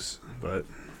lose, but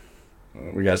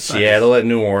We got Seattle at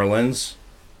New Orleans.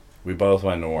 We both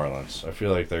went New Orleans. I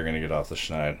feel like they're going to get off the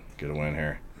schneid, get a win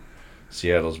here.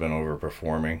 Seattle's been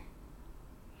overperforming.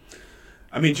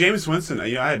 I mean, Jameis Winston. I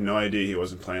had no idea he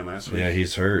wasn't playing last week. Yeah,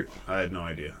 he's hurt, I had no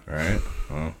idea. right?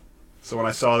 Well, So when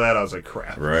I saw that, I was like,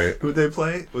 "Crap!" right. Who'd they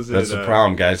play? Was it? That's the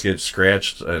problem. Guys get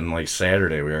scratched, and like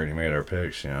Saturday, we already made our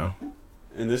picks, you know?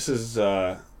 And this is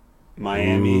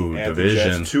Miami Ooh, at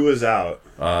division. the Jets. Tua's out.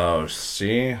 Oh,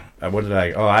 see? What did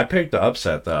I... Oh, I picked the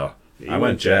upset, though. You I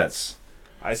went Jets.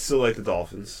 I still like the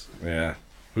Dolphins. Yeah.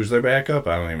 Who's their backup?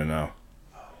 I don't even know.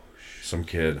 Some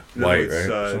kid. No, White, it's,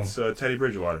 right? it's Teddy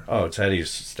Bridgewater. Oh, Teddy's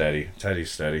steady.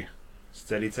 Teddy's steady.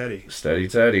 Steady Teddy. Steady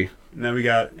Teddy. And then we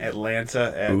got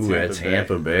Atlanta at Ooh, Tampa at Bay.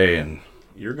 Tampa Bay. And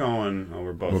You're going. Oh,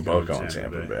 we're both. we're both to going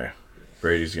Tampa Bay.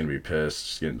 Brady's going to be pissed.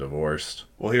 He's getting divorced.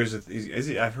 Well, here's the. Is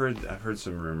he? I've heard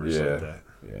some rumors Yeah. of that.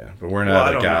 Yeah, but we're Well, I not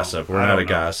a don't gossip. know. We're I not don't a know.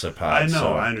 gossip pod. I know.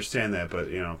 so- I understand that, but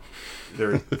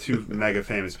they're two mega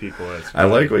famous people. I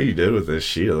like what you did with this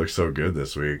sheet. It looks so good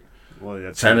this week. Well,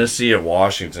 that's Tennessee at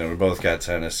Washington. We both got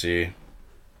Tennessee.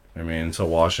 I mean, until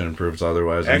Washington proves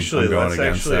otherwise, Actually, I'm going let's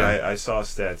against actually. them. I saw a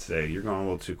stat today. You're going a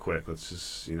little too quick. Let's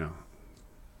just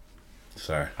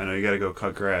Sorry. I know you got to go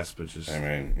cut grass, but just I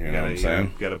mean, you know what I'm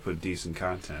saying? You got to put decent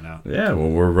content out. Yeah, well,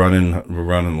 we're running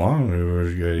long.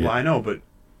 Well, I know, but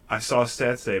I saw a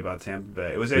stat today about Tampa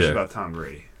Bay. It was actually Yeah. about Tom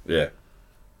Brady. Yeah.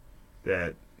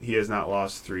 That he has not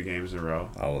lost 3 games in a row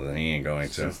Oh, well, then he ain't going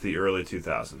to. since the early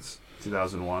 2000s.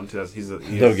 2001, 2000.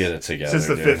 They'll get it together. Since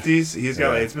the dude. 50s, he's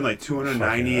got Yeah. it's been like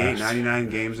 298, Fucking 99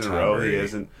 games in Tom a row. Brady. He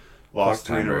hasn't lost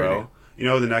Fuck 3 in a Tom row. Brady. You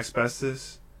know who the next best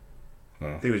is? No.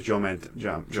 I think it was Joe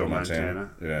Montana.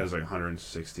 Yeah. It was like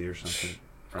 160 or something.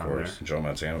 Of around course. there. Joe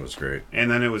Montana was great. And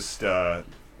then it was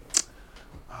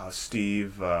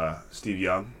Steve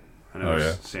Young. I know Oh, it was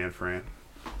yeah. San Fran.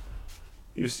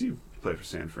 Steve played for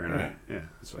San Fran, right? Yeah,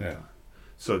 that's what I Yeah. thought.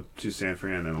 So to San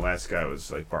Fran, and then the last guy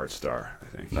was like Bart Starr,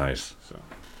 I think. Nice. So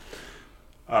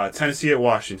Tennessee at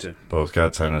Washington. Both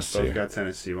got Tennessee. Both got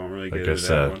Tennessee. Won't really get Like I into that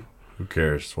said, one. who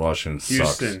cares? Washington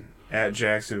Houston sucks. at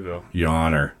Jacksonville.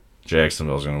 Yawner.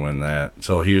 Jacksonville's going to win that.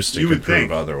 Until Houston You can would prove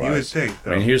think. otherwise. You would think, I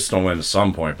mean, though. Houston will win at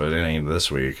some point, but it ain't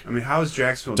this week. I mean, how is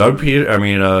Jacksonville Doug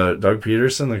doing? Doug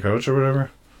Peterson, the coach or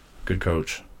whatever? Good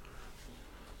coach.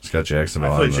 He's got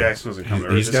Jacksonville I feel on like the... Jacksonville's going to come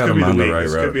to He's This got could him be on the week. right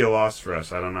This road. could be a loss for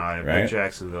us. I don't know. I Right? picked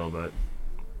Jacksonville, but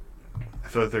I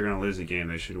feel like they're going to lose a game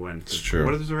they should win. It's true.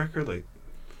 What is the record? Like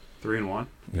 3-1?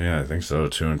 Yeah, I think so.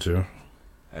 2-2.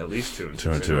 At least 2-2.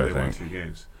 2-2, know I they won think. 2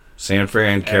 games. San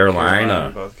Fran, At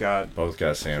Carolina. both got. Both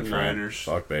got San Fran. Niners.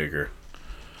 Fuck Baker.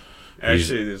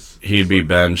 Actually, He'd be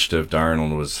benched if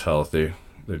Darnold was healthy.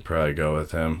 They'd probably go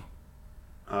with him.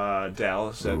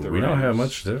 Dallas at the Rams. We don't have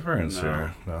much difference No.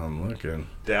 here. Now I'm looking.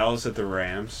 Dallas at the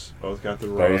Rams. Both got the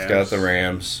Rams. Both got the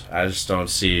Rams. I just don't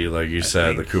see, like you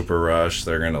said, the think- Cooper Rush.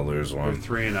 They're going to lose They're one.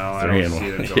 3-0. I 3-1, don't see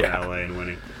them going yeah. to LA and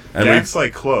winning. And Dak's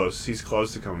like close. He's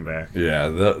close to coming back. Yeah,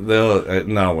 they'll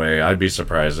no way. I'd be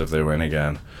surprised if they win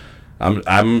again.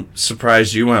 I'm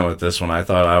surprised you went with this one. I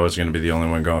thought I was going to be the only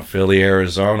one going. Philly,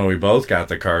 Arizona. We both got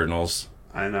the Cardinals.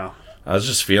 I know. I was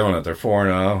just feeling it. They're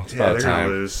 4-0. It's Yeah, about they're time,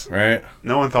 gonna lose. right?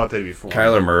 No one thought they'd be 4.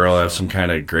 Kyler Murray will have some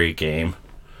kind of great game.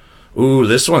 Ooh,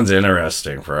 this one's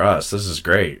interesting for us. This is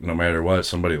great. No matter what,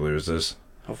 somebody loses.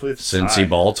 Hopefully it's a tie. Cincy,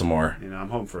 Baltimore. You know, I'm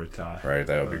hoping for a tie. Right,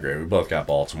 that would be great. We both got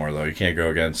Baltimore, though. You can't go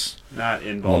against Not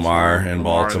in Baltimore. Lamar in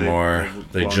Baltimore.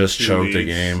 They won just 2 choked the leads.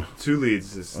 game. 2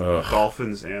 leads. This Ugh.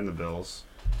 Dolphins and the Bills.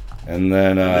 And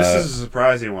then This is a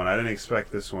surprising one. I didn't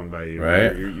expect this one by you.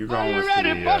 Right? You're going with the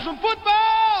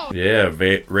Yeah,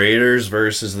 Raiders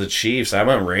versus the Chiefs. I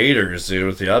went Raiders, dude,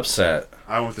 with the upset.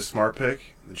 I went with the smart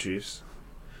pick, the Chiefs.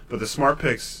 But the smart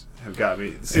picks have got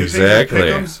me. See, Exactly.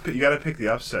 You got to pick the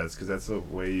upsets because that's the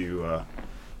way you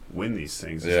win these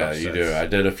things. Yeah, upsets. you do. I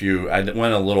did a few. I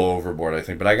went a little overboard, I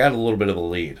think, but I got a little bit of a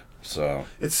lead. So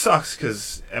it sucks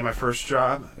because at my first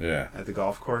job, yeah, at the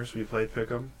golf course, we played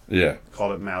pick'em. Yeah,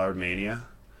 called it Mallard Mania.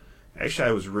 Actually,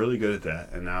 I was really good at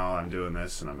that, and now I'm doing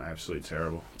this, and I'm absolutely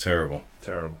terrible. Terrible.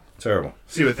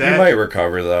 See, with that, you might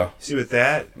recover though. See, with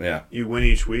that, yeah, you win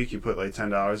each week. You put like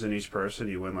 $10 in each person.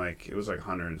 You win it was like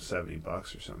 $170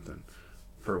 or something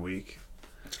per week.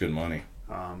 It's good money.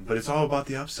 But it's all about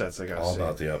the upsets. I gotta say, all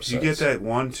about the upsets. You get that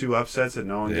 1-2 upsets that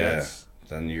no one gets.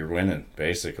 Then you're winning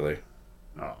basically.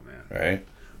 Oh man. Right.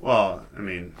 Well, I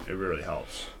mean, it really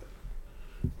helps.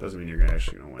 Doesn't mean you're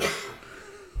actually gonna win.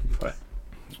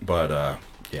 But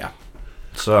yeah.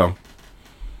 So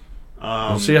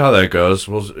we'll see how that goes.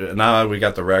 Now that we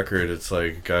got the record, it's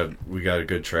like we got a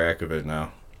good track of it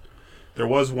now. There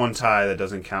was one tie that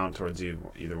doesn't count towards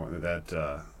either one.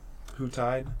 That who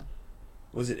tied?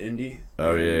 Was it Indy?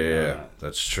 Oh yeah.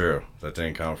 That's true. That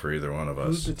didn't count for either one of us.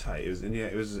 Who's the tie? It was India.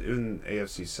 It was in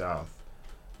AFC South.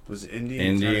 Was it Indy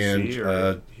and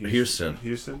Houston?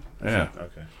 Houston. Yeah.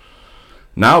 Okay.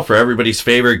 Now for everybody's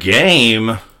favorite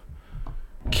game.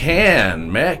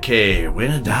 Can Matt K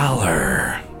win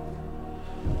 $1?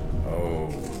 Oh.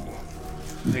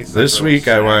 This week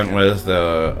I went with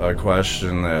a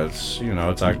question that's,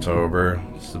 it's October.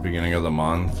 It's the beginning of the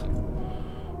month.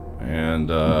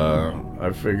 And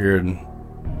I figured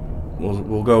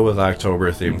we'll go with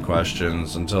October themed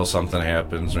questions until something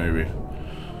happens. Maybe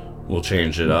we'll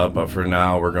change it up. But for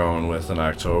now, we're going with an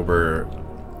October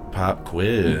pop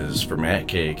quiz for Matt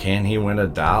K. Can he win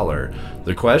 $1?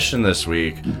 The question this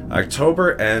week: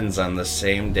 October ends on the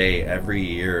same day every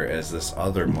year as this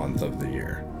other month of the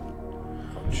year.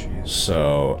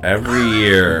 So every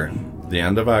year, the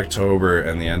end of October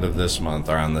and the end of this month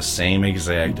are on the same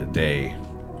exact day.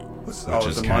 Which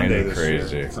is kind of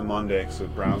crazy. It's a Monday, so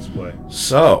Browns play.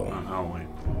 So, on Halloween.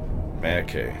 Matt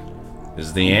K.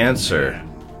 Is the answer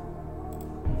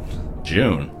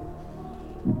June,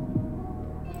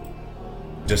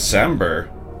 December,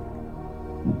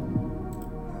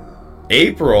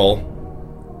 April,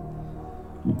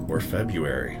 or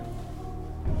February?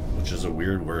 Which is a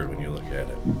weird word when you look at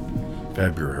it.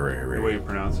 February. The way you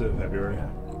pronounce it, February.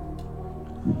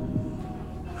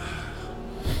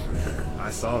 I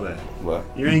saw that. What?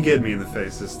 You ain't getting me in the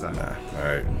face this time. Nah. All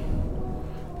right.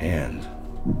 And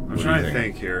I'm trying to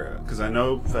think here because I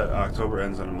know that October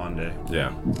ends on a Monday.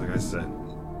 Yeah. Like I said,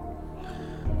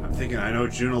 I'm thinking. I know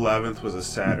June 11th was a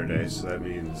Saturday, so that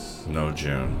means no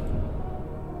June.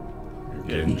 You're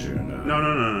getting June now. No.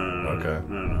 Okay.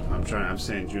 No. I'm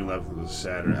saying June 11th was a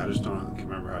Saturday. I just can't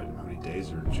remember how many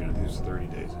days are in June. I think it's 30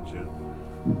 days in June.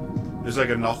 There's like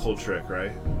a knuckle trick,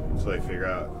 right? To like figure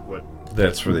out what.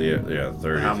 That's for the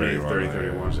 30. How many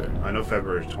 31, 31? I know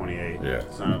February is 28. Yeah.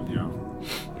 It's not,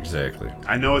 Exactly.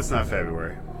 I know it's not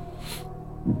February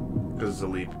because it's a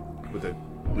leap with the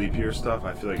leap year stuff.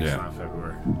 I feel like it's not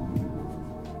February.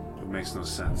 It makes no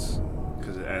sense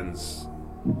because it ends.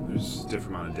 There's a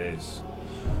different amount of days.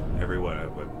 Every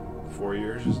what 4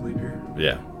 years is leap year?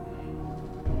 Yeah.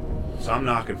 So I'm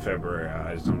knocking February.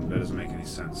 That doesn't make any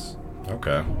sense.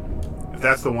 Okay. If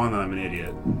that's the one, then I'm an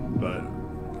idiot. But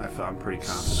I'm pretty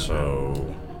confident.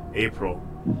 So April.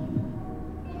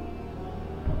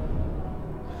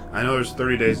 I know there's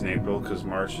 30 days in April because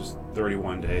March is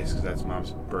 31 days because that's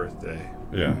Mom's birthday.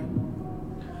 Yeah.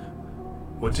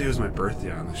 What day was my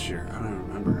birthday on this year? I don't even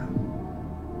remember.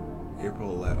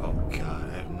 April 11th. Oh God,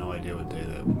 I have no idea what day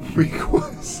that week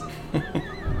was.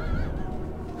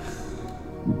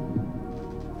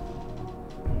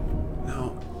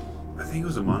 No, I think it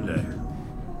was a Monday.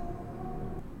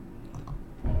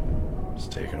 It's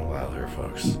taking a while here,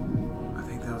 folks. I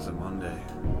think that was a Monday.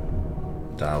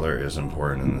 Dollar is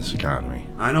important in this economy.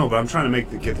 I know, but I'm trying to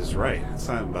get this right. It's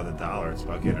not about the dollar, it's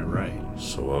about getting it right.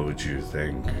 So what would you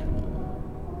think?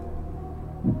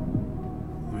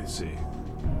 Let me see.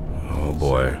 Oh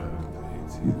boy.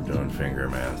 Doing finger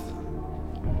math.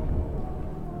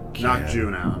 Knock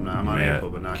June out. I'm on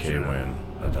April, but not June. Win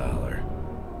 $1.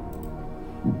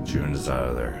 June is out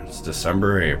of there. It's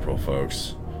December or April,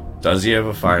 folks. Does he have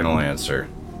a final answer?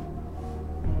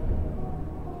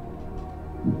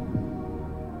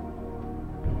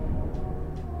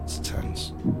 It's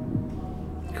tense.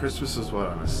 Christmas was what,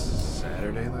 on a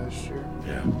Saturday last year?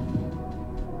 Yeah.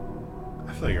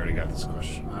 I feel like I already got this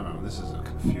question. I don't know. This is a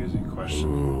confusing question.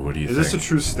 Ooh, what do you think? Is this a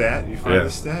true stat? You find the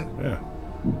stat? Yeah.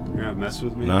 You're not messing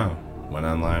with me? No. Went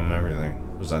online and everything.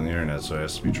 was on the internet, so it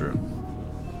has to be true.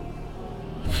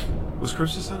 Was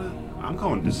Christmas on it? I'm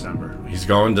going December. He's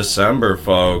going December,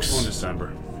 folks. Going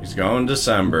December. He's going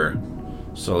December.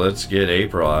 So let's get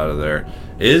April out of there.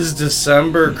 Is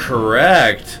December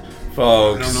correct,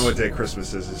 folks? I don't know what day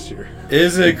Christmas is this year.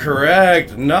 Is it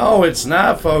correct? No, it's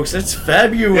not, folks. It's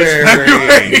February. It's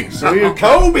February. So you,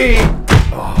 Kobe.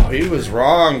 Oh, he was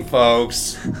wrong,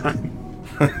 folks.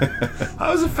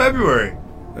 How is it February?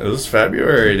 It was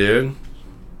February, dude.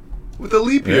 With a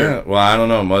leap year. Yeah. Well, I don't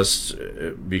know.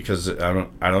 Because I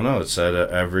don't know. It said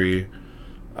every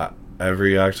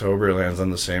October lands on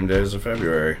the same day as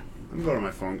February. I'm going to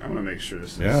my phone. I'm going to make sure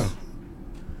this is. Yeah.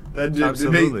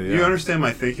 Absolutely. Do you understand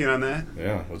my thinking on that?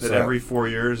 Yeah. What's that? Every 4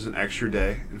 years is an extra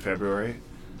day in February.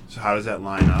 So how does that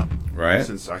line up? Right.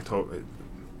 Since October.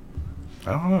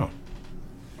 I don't know.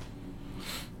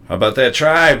 How about that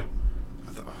tribe?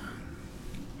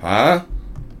 Huh?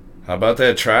 How about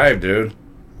that tribe, dude?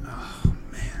 Oh,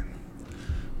 man.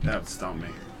 That would stump me.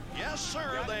 Yes,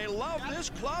 sir. They love this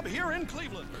club here in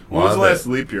Cleveland. When was the last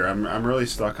leap year? I'm really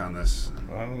stuck on this.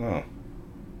 I don't know.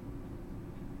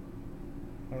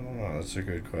 That's a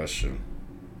good question.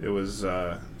 It was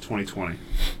 2020.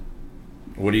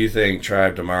 What do you think,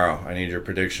 Tribe, tomorrow? I need your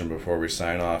prediction before we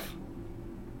sign off.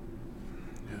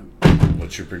 Yeah.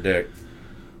 What you predict?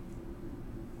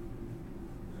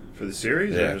 For the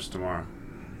series Yeah. or just tomorrow?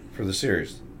 For the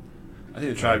series. I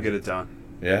think the Tribe get it done.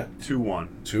 Yeah? 2-1.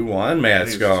 2-1,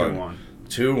 Matt's going.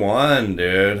 2-1,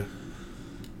 dude.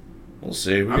 We'll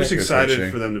see. I'm just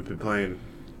excited for them to be playing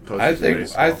postseason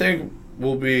baseball. I think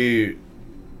we'll be...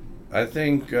 I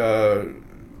think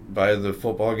by the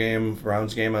football game,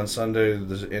 Browns game on Sunday,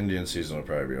 the Indian season will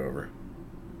probably be over.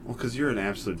 Well, because you're an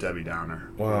absolute Debbie Downer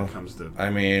when it comes to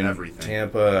everything.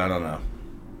 Tampa, I don't know.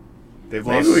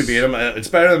 Maybe we beat them. It's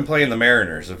better than playing the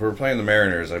Mariners. If we're playing the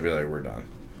Mariners, I'd be like, we're done.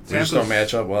 We just don't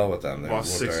match up well with them. They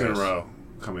lost 6 in a row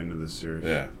coming into this series.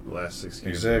 Yeah. The last 6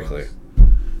 games. Exactly.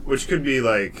 Which could be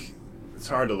like, it's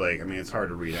hard to it's hard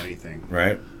to read anything.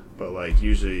 Right. But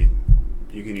usually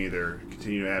you can either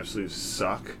continue to absolutely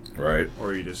suck. Right.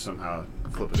 Or you just somehow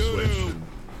flip a switch. And,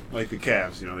 like the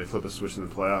Cavs, they flip a switch in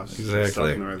the playoffs.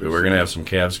 Exactly. We're going to have some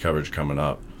Cavs coverage coming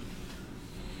up.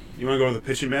 You want to go over the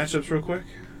pitching matchups real quick?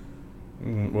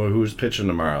 Well, who's pitching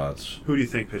tomorrow? Who do you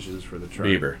think pitches for the Tribe?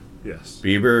 Bieber. Yes.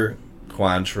 Bieber,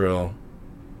 Quantrill,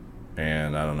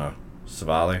 and I don't know,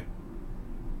 Savali.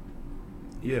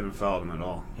 You haven't followed him at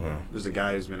all. Oh. There's a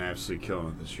guy who's been absolutely killing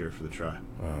it this year for the Tribe.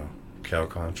 Cal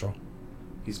Quantrill.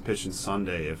 He's pitching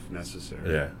Sunday if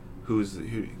necessary. Yeah. Who?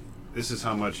 This is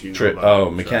how much you know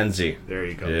about. McKenzie. There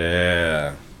you go.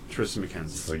 Yeah. Tristan McKenzie.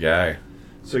 That's the guy.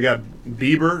 So you got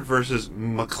Bieber versus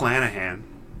McClanahan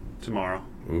tomorrow.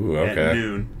 Ooh, okay. At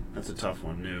noon. That's a tough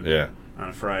one. Noon. Yeah. On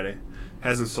a Friday.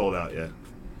 Hasn't sold out yet.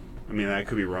 I mean, I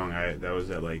could be wrong. That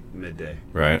was at midday.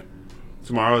 Right.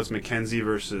 Tomorrow it's McKenzie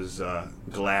versus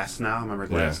Glasnow. Remember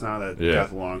Glasnow? That got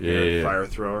the long hair fire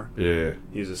thrower? Yeah.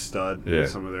 He's a stud in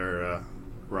some of their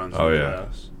runs in the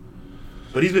playoffs.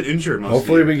 But he's been injured most of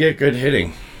the year. Hopefully we get good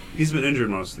hitting. He's been injured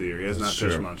most of the year. He has not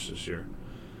pitched much this year.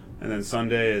 And then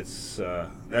Sunday, it's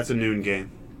that's a noon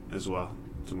game as well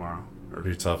tomorrow. It'll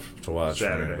be tough to watch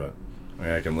Saturday. for me, but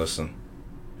I can listen.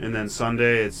 And then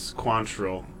Sunday, it's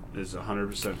Quantrill is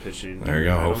 100% pitching. There you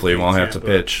go. Hopefully he won't have to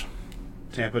pitch.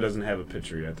 Tampa doesn't have a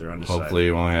pitcher yet. They're undecided. Hopefully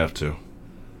he won't have to.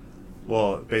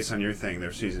 Well, based on your thing,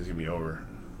 their season's going to be over.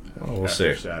 Well, we'll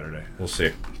see. Saturday. We'll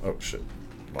see. Oh, shit.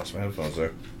 Lost my headphones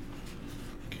there.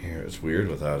 Can't hear. It's weird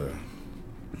without it.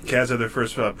 Cavs had their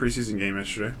first preseason game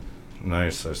yesterday.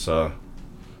 Nice. I saw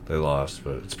they lost,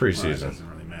 but it's preseason. Well, it doesn't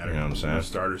really matter. You know what I'm saying? The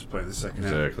starters play the second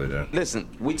half. Exactly, dude. Listen,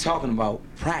 we talking about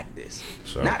practice.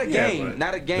 So, not a game. but-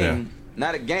 Not a game.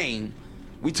 Not a game.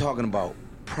 We talking about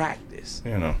practice.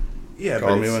 You know. Yeah, Call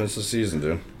but me when it's the season,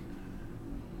 dude.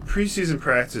 preseason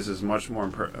practice is much more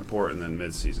important than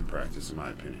mid-season practice, in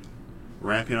my opinion.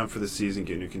 Ramping up for the season,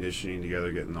 getting your conditioning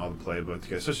together, getting all the playbook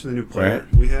together, especially the new player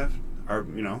we have.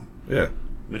 Yeah.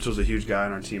 Mitchell's a huge guy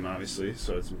on our team, obviously,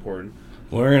 so it's important.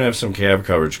 Well, we're going to have some Cav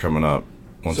coverage coming up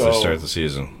once they So- start the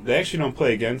season. They actually don't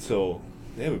play again till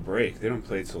they have a break. They don't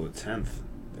play till the 10th.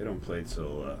 They don't play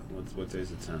till what day's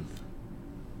the 10th?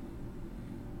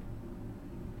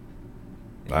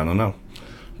 I don't know.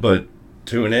 But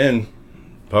tune in.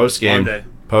 Post-game. Monday.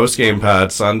 Post-game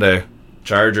pod Sunday.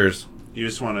 Chargers. You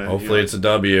just want to. Hopefully it's a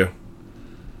W.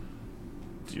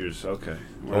 You're just okay.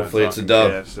 We're Hopefully not it's a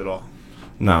talking dub. Cavs at all.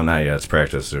 No, not yet. It's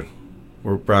practice, dude.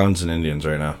 We're Browns and Indians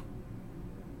right now.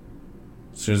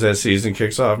 As soon as that season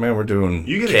kicks off, man, we're doing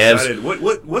You get Cavs. excited.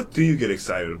 What do you get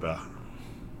excited about?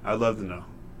 I'd love to know.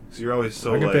 So you're always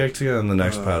so I'll get like. back to you on the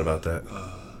next pod about that.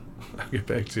 I'll get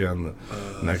back to you on the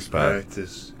next pod.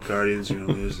 Practice. Guardians are going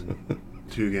to lose in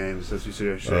 2 games. That's what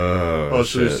you say. Oh,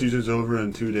 so the shit. season's over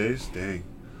in 2 days? Dang.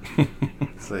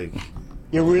 It's like,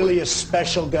 You're really a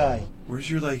special guy. where's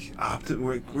your, like,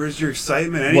 where's your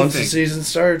excitement? Anything. Once the season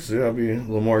starts, yeah, I'll be a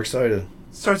little more excited.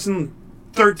 Starts in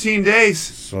 13 days.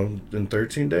 So in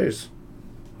 13 days,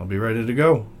 I'll be ready to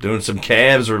go. Doing some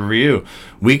Cavs review.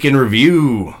 Week in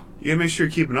review. You gotta make sure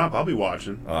you're keeping up. I'll be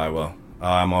watching. Oh, I will.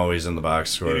 I'm always in the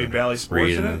box score. You gonna be Bally Sports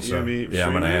reading in it? and You stuff. gonna be Yeah,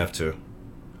 I'm going to streaming it? have to.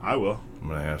 I will. I'm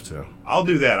going to have to. I'll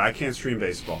do that. I can't stream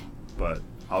baseball, but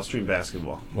I'll stream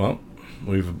basketball. Well,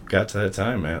 we've got to that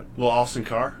time, Matt. Little Austin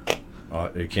Carr.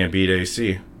 It can't beat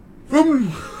AC.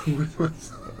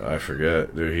 I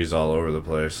forget. Dude, he's all over the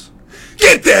place.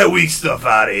 Get that weak stuff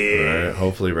out of here. All right,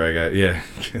 hopefully Ray got... Yeah,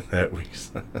 get that week.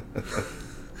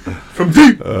 From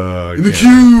deep in the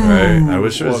queue. Right? I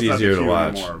wish it was Well, it's not easier the to queue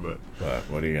watch. anymore, But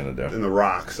what are you going to do? in the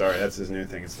Rock. Sorry, that's his new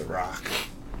thing. It's the Rock.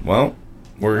 Well,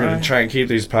 we're going to try and keep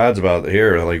these pods about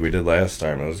here like we did last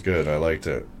time. It was good. I liked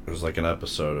it. It was like an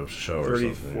episode of a show or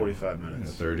 30, something. 45 Yeah,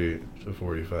 minutes. 30 to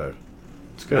 45.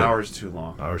 It's An good. hour's too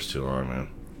long. Hour's too long, man.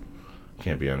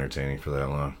 Can't be entertaining for that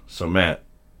long. So, Matt.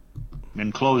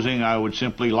 In closing, I would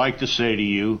simply like to say to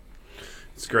you,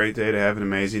 It's a great day to have an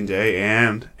amazing day,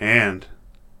 and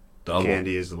Double.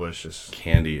 candy is delicious.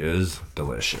 Candy is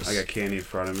delicious. I got candy in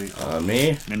front of me.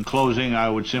 Me? in closing, I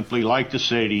would simply like to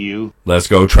say to you, Let's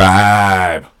go,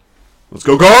 Tribe. Let's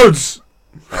go, Guards!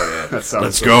 Oh, yeah. That sounds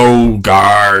Let's so go,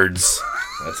 Guards.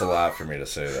 That's a lot for me to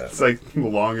say that. It's like the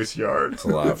longest yard. It's a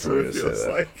lot That's for what me it to say feels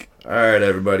that. like. All right,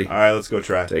 everybody. All right, let's go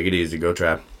try. Take it easy. Go,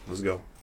 Trap. Let's go.